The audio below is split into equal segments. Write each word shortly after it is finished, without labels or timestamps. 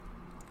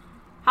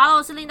Hello，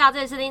 我是 Linda，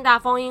 这里是 Linda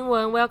风英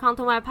文。Welcome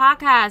to my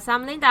podcast.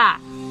 I'm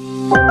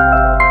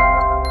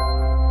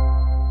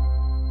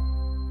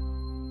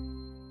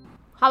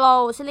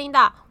Linda。Hello， 我是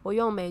Linda。我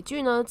用美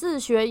剧呢自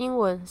学英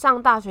文，上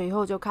大学以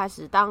后就开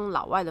始当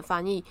老外的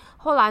翻译，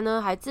后来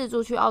呢还自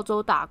助去澳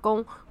洲打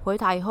工。回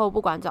台以后，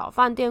不管找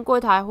饭店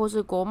柜台或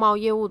是国贸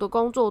业务的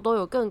工作，都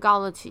有更高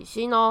的起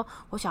薪哦。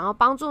我想要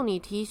帮助你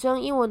提升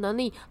英文能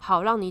力，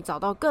好让你找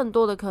到更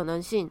多的可能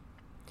性。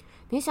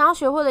你想要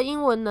学会的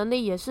英文能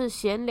力也是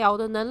闲聊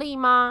的能力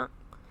吗？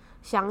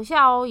想一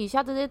下哦，以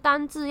下这些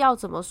单字要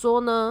怎么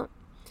说呢？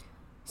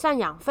赡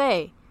养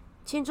费、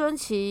青春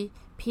期、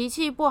脾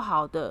气不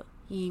好的、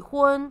已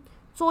婚、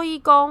做义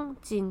工、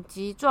紧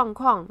急状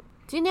况。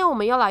今天我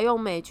们要来用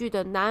美剧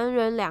的男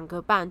人两个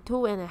半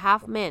Two and a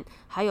Half Men，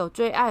 还有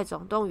追爱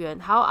总动员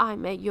How I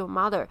Met Your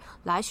Mother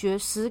来学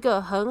10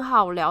个很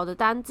好聊的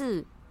单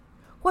字。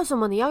为什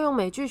么你要用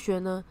美剧学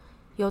呢？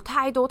有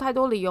太多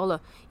理由了，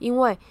因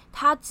为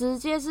它直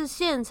接是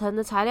现成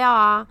的材料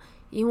啊，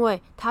因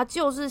为它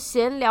就是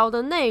闲聊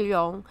的内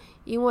容，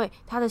因为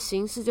它的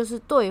形式就是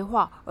对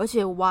话，而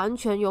且完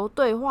全由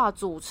对话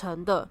组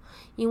成的，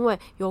因为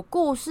有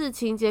故事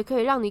情节可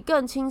以让你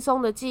更轻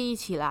松的记忆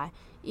起来，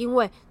因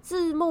为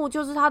字幕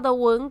就是它的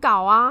文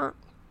稿啊。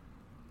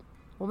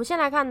我们先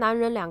来看男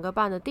人两个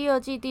半的第2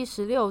季第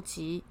16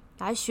集，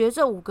来学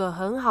这5个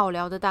很好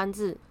聊的单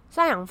字：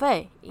赡养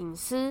费、隐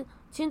私、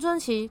青春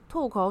期、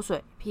吐口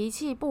水、脾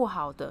气不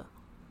好的。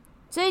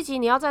这一集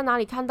你要在哪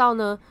里看到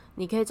呢？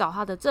你可以找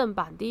它的正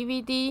版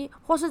DVD，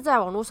 或是在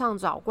网络上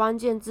找关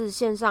键字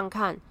线上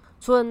看。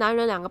除了男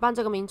人两个半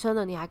这个名称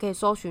呢，你还可以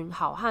搜寻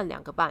好汉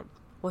两个半。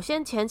我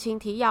先前情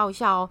提要一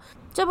下哦，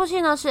这部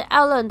戏呢是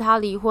Ellen 他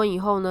离婚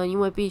以后呢，因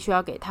为必须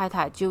要给太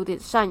太 Judith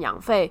赡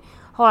养费，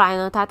后来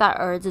呢他带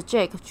儿子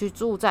Jake 去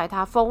住在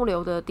他风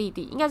流的弟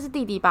弟，应该是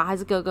弟弟吧还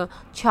是哥哥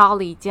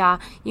Charlie 家，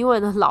因为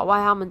呢老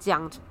外他们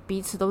讲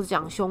彼此都是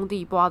讲兄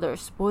弟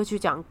brothers， 不会去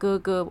讲哥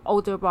哥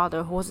older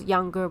brother 或是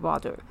younger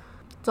brother。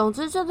总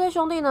之这对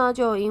兄弟呢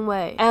就因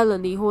为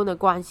Ellen 离婚的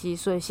关系，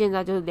所以现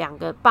在就是两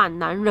个半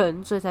男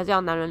人，所以才叫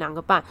男人两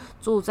个半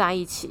住在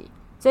一起。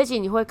这一集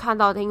你会看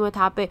到，因为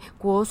他被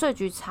国税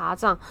局查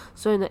账，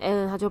所以呢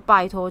Ellen 他就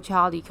拜托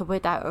Charlie 可不可以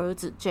带儿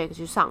子 Jake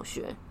去上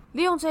学。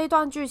利用这一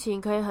段剧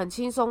情可以很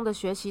轻松的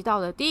学习到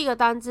的第一个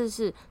单字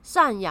是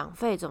赡养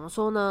费，怎么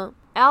说呢？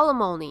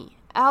 Alimony。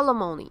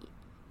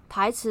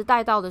 台词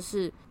带到的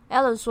是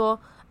Ellen 说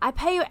I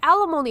pay you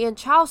alimony and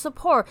child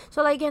support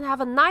so that you can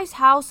have a nice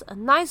house, a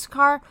nice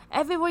car,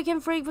 every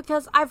weekend free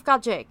because I've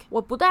got Jake.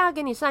 我不但要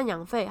给你赡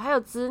养费，还有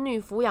子女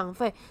抚养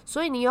费，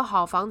所以你有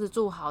好房子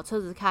住，好车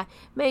子开。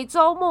每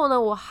周末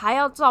呢，我还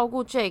要照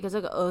顾 Jake 这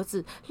个儿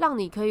子，让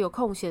你可以有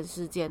空闲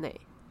时间呢。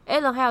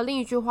Ellen 还有另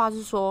一句话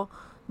是说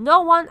No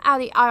one at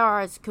the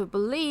IRS could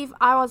believe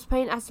I was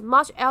paying as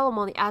much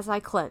alimony as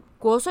I claimed.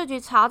 国税局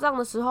查账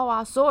的时候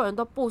啊，所有人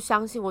都不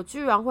相信我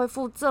居然会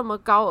付这么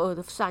高额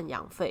的赡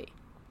养费。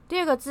第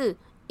二个字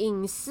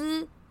隐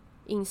私，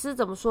隐私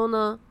怎么说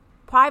呢？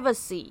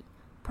 Privacy。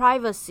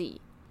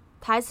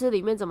 台词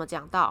里面怎么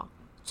讲到？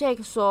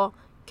 Jake 说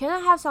Can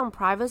I have some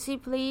privacy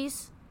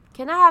please?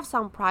 Can I have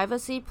some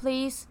privacy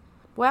please?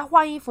 我要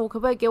换衣服，可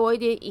不可以给我一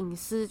点隐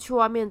私？去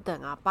外面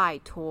等啊，拜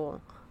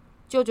托。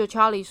舅舅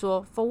Charlie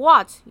说 For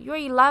what?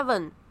 You're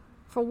 11.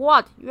 For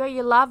what?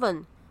 You're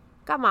 11.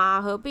 干嘛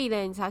啊？何必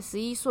呢？你才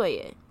11岁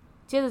耶。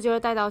接着就会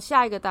带到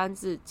下一个单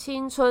字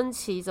青春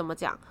期，怎么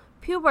讲？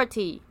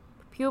 Puberty。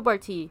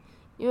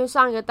因为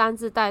上一个单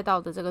字带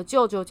到的这个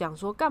舅舅讲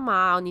说干嘛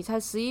啊？你才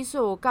11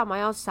岁，我干嘛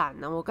要闪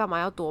呢？我干嘛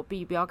要躲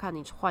避？不要看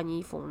你换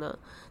衣服呢？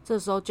这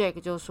时候 Jake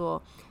就说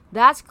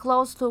That's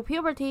close to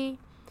puberty.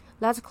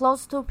 That's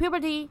close to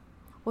puberty.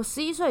 我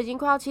11岁已经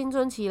快要青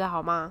春期了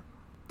好吗？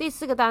第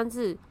4个单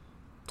字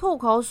吐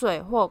口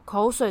水或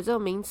口水这个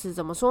名词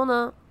怎么说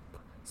呢？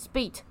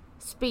 Spit。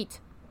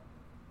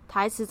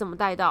 台词怎么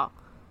带到？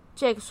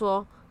 Jake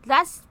說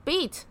That's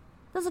spit.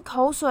 那是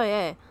口水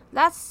耶。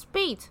 That's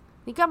spit.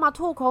 你干嘛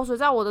吐口水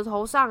在我的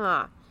头上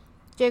啊？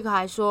 Jake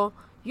还说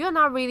You're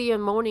not really a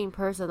morning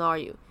person, are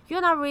you?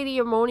 You're not really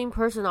a morning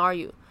person, are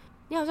you?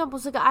 你好像不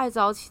是个爱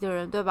早起的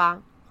人，对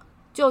吧？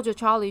舅舅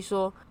Charlie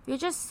说 You're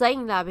just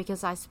saying that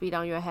because I spit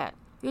on your head.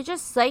 You're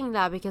just saying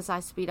that because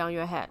I spit on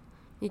your head.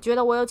 你觉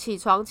得我有起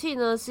床气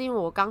呢，是因为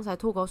我刚才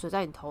吐口水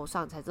在你头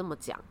上才这么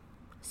讲。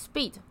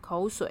 Spit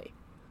口水。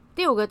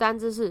第5个单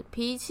字是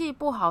脾气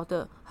不好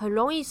的，很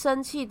容易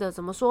生气的，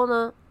怎么说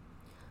呢？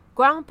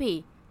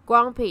 Grumpy。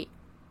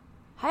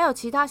还有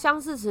其他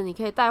相似词你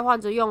可以代换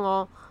着用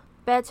哦。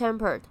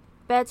 Bad-tempered。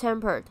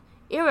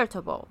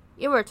 Irritable。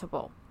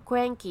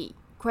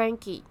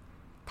 Cranky。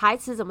 台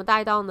词怎么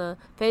带到呢？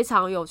非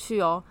常有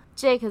趣哦。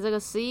 Jake 这个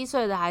11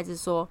岁的孩子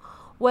说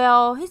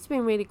Well, he's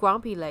been really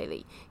grumpy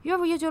lately.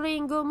 You're usually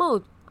in good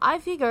mood. I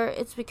figure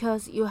it's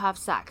because you have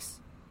sex.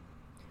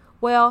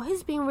 Well,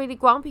 he's been really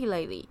grumpy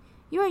lately.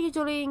 You're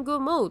usually in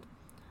good mood.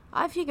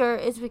 I figure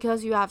it's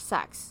because you have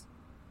sex.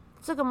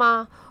 这个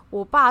吗？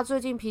我爸最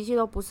近脾气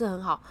都不是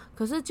很好，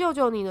可是舅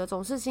舅你呢，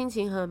总是心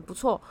情很不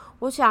错。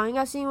我想应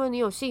该是因为你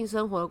有性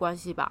生活的关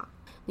系吧。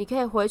你可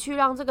以回去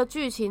让这个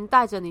剧情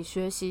带着你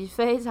学习，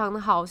非常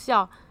的好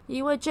笑。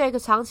因为 Jake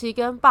长期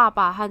跟爸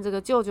爸和这个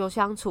舅舅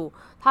相处，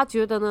他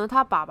觉得呢，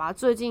他爸爸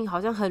最近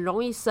好像很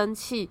容易生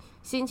气，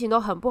心情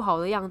都很不好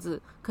的样子。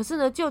可是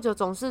呢，舅舅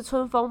总是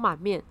春风满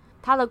面。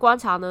他的观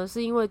察呢，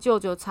是因为舅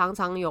舅常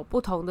常有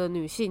不同的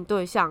女性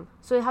对象，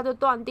所以他就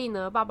断定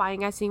呢，爸爸应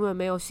该是因为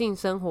没有性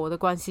生活的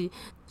关系，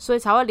所以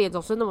才会脸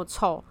总是那么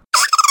臭。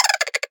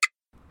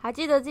还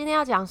记得今天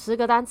要讲10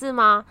个单字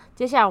吗？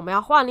接下来我们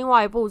要换另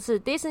外一部是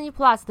Disney+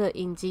 的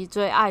影集《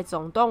追爱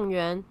总动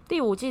员》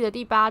第5季的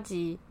第8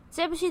集。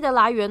这部戏的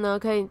来源呢，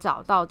可以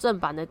找到正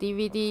版的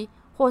DVD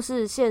或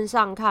是线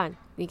上看，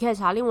你可以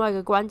查另外一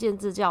个关键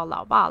字叫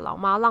老爸老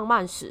妈浪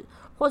漫史，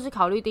或是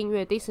考虑订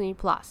阅 Disney+。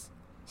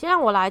先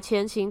让我来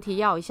前情提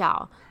要一下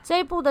哦。这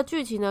一部的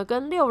剧情呢，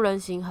跟6人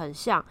行很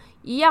像，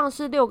一样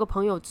是6个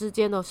朋友之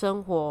间的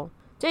生活。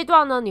这一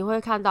段呢，你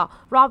会看到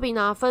Robin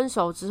啊分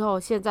手之后，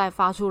现在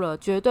发出了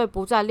绝对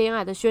不再恋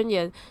爱的宣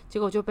言，结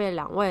果就被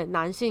2位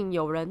男性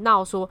友人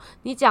闹说，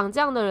你讲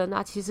这样的人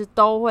啊，其实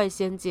都会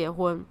先结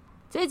婚。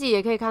这一集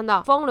也可以看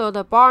到风流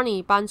的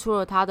Barney 搬出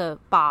了他的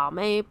把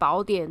妹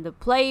宝典的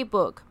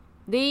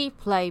Playbook，The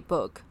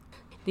Playbook。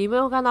里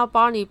面会看到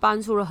Barney 搬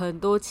出了很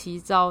多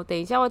奇招，等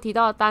一下会提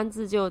到的单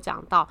字就有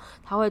讲到，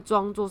他会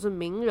装作是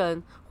名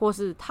人或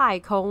是太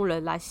空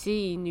人来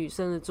吸引女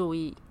生的注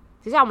意。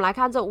接下来我们来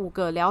看这5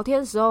个聊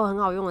天时候很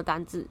好用的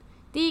单字。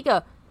第一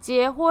个，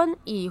结婚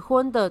已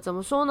婚的怎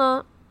么说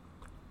呢？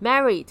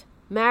 Married，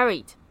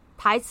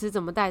 台词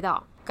怎么带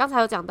到？刚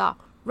才有讲到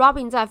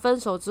Robin 在分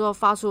手之后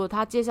发出了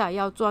他接下来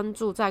要专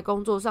注在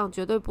工作上，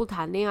绝对不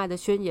谈恋爱的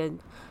宣言，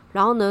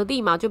然后呢立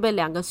马就被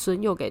2个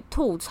损友给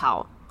吐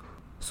槽，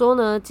说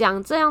呢，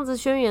讲这样子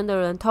宣言的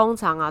人通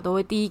常啊都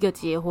会第一个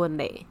结婚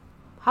嘞。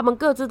他们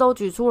各自都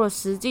举出了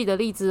实际的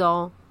例子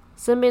哦，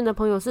身边的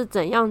朋友是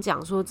怎样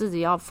讲说自己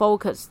要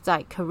focus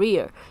在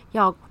career，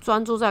 要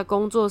专注在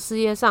工作事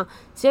业上，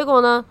结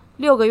果呢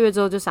6个月之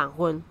后就闪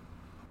婚。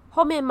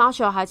后面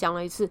Marshall 还讲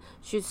了一次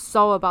She's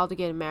so about to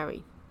get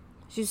married，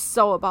 She's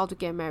so about to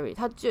get married，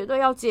 她绝对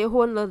要结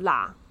婚了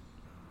啦。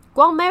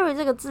光 marry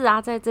这个字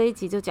啊，在这一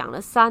集就讲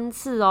了3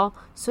次哦，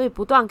所以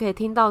不断可以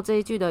听到这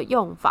一句的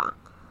用法。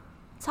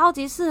超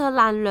级适合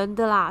懒人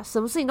的啦，什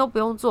么事情都不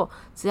用做，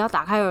只要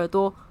打开耳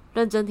朵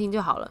认真听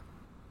就好了。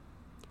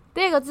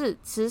第2个字，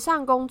慈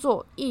善工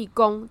作、义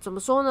工，怎么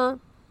说呢？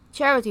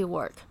 Charity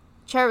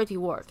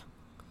work，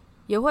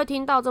 也会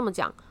听到这么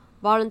讲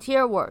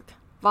volunteer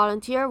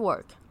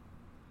work。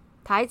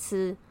 台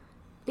词，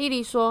莉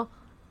莉说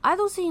I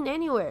don't see him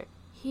anywhere,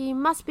 he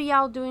must be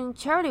out doing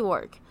charity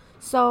work.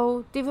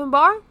 So, different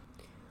bar?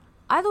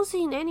 I don't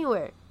see him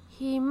anywhere,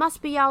 he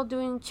must be out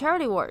doing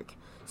charity work.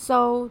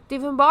 So,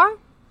 different bar?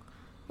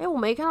我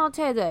没看到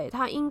Ted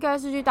他应该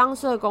是去当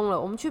社工了，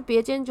我们去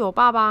别间酒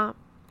吧吧。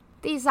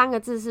第3个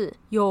字是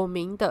有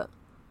名的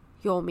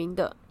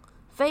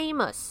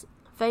famous。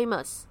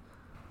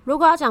 如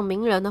果要讲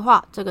名人的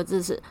话，这个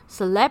字是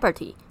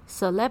celebrity。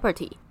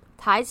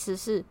 台词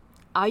是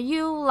Are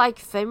you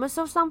like famous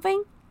of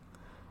something?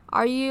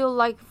 Are you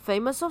like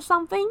famous of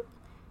something?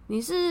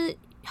 你是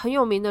很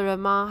有名的人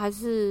吗？还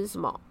是什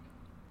么？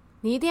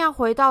你一定要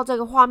回到这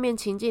个画面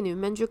情境里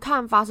面去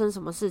看发生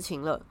什么事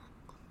情了。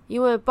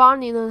因为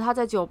Barney 呢，他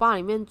在酒吧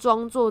里面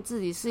装作自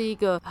己是一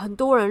个很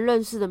多人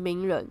认识的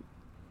名人，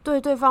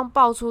对对方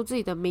报出自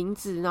己的名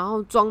字，然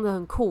后装得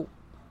很酷，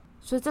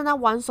所以正在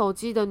玩手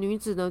机的女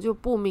子呢就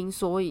不明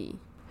所以，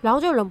然后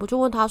就忍不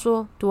住问他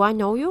说 Do I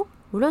know you？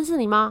 我认识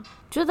你吗？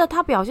觉得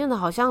他表现的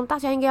好像大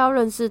家应该要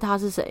认识他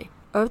是谁，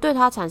而对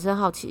他产生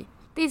好奇。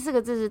第4个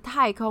字是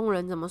太空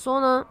人，怎么说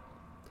呢？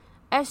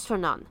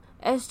 Astronaut。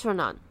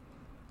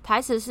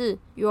 台词是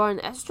You're an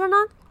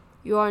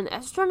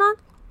astronaut？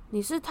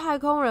 你是太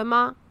空人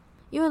吗？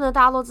因为呢，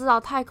大家都知道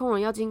太空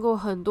人要经过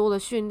很多的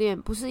训练，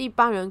不是一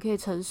般人可以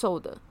承受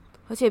的，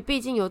而且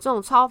毕竟有这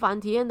种超凡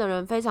体验的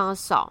人非常的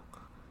少，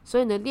所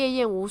以呢，烈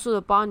焰无数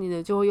的 Barney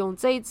呢就会用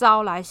这一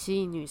招来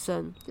吸引女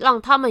生，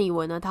让他们以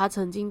为呢他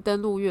曾经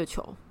登陆月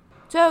球。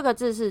最后一个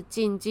字是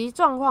紧急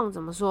状况，怎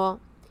么说？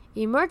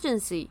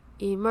 Emergency。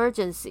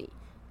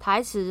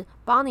 台词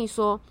Barney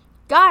说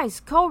Guys,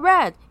 code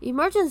red,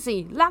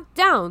 emergency, lock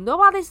down,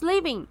 nobody's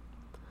leaving。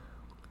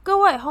各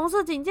位，红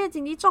色警戒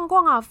紧急状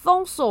况啊，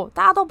封锁，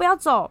大家都不要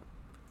走。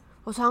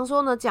我常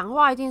说呢，讲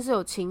话一定是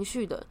有情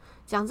绪的，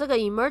讲这个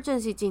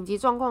emergency 紧急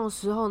状况的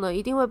时候呢，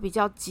一定会比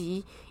较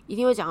急，一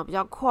定会讲得比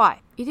较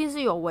快，一定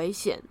是有危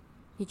险。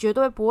你绝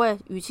对不会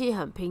语气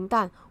很平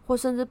淡，或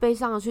甚至悲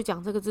伤的去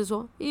讲这个字，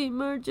说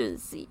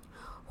emergency，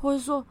 或者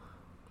说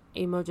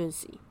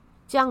emergency，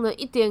 这样的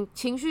一点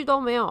情绪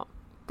都没有，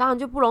当然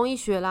就不容易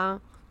学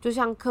啦。就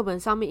像课本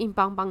上面硬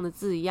邦邦的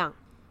字一样，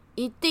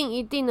一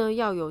定呢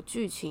要有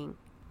剧情。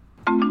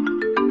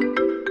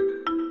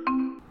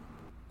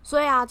所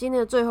以啊，今天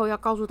的最后要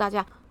告诉大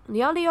家，你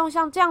要利用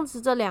像这样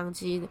子这2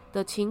集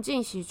的情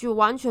境喜剧，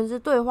完全是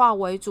对话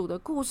为主的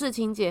故事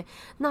情节，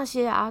那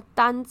些啊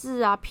单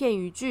字啊片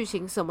语句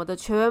型什么的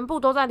全部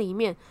都在里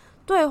面，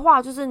对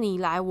话就是你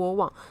来我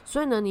往，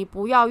所以呢，你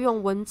不要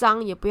用文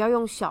章，也不要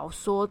用小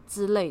说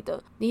之类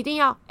的，你一定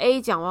要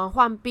A 讲完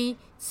换 B，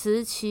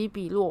 此起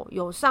彼落，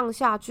有上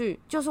下句，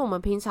就是我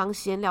们平常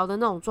闲聊的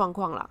那种状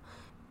况啦。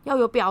要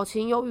有表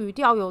情，有语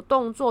调，有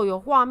动作，有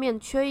画面，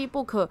缺一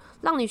不可，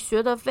让你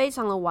学得非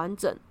常的完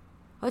整。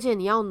而且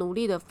你要努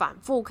力的反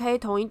复 K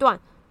同一段，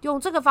用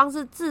这个方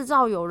式制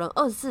造有人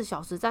24小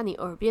时在你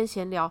耳边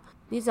闲聊。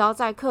你只要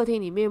在客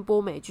厅里面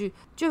播美剧，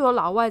就有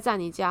老外在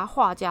你家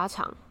话家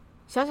常。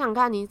想想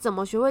看，你怎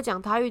么学会讲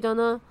台语的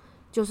呢？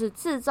就是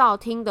制造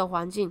听的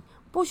环境，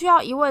不需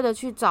要一味的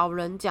去找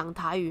人讲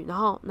台语，然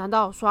后难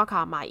道刷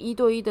卡买1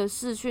对1的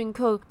视讯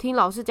课听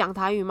老师讲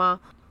台语吗？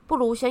不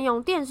如先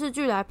用电视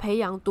剧来培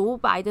养独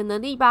白的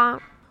能力吧。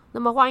那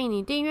么欢迎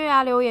你订阅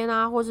啊、留言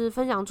啊，或是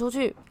分享出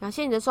去。感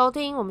谢你的收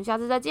听，我们下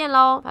次再见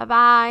咯，拜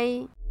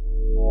拜。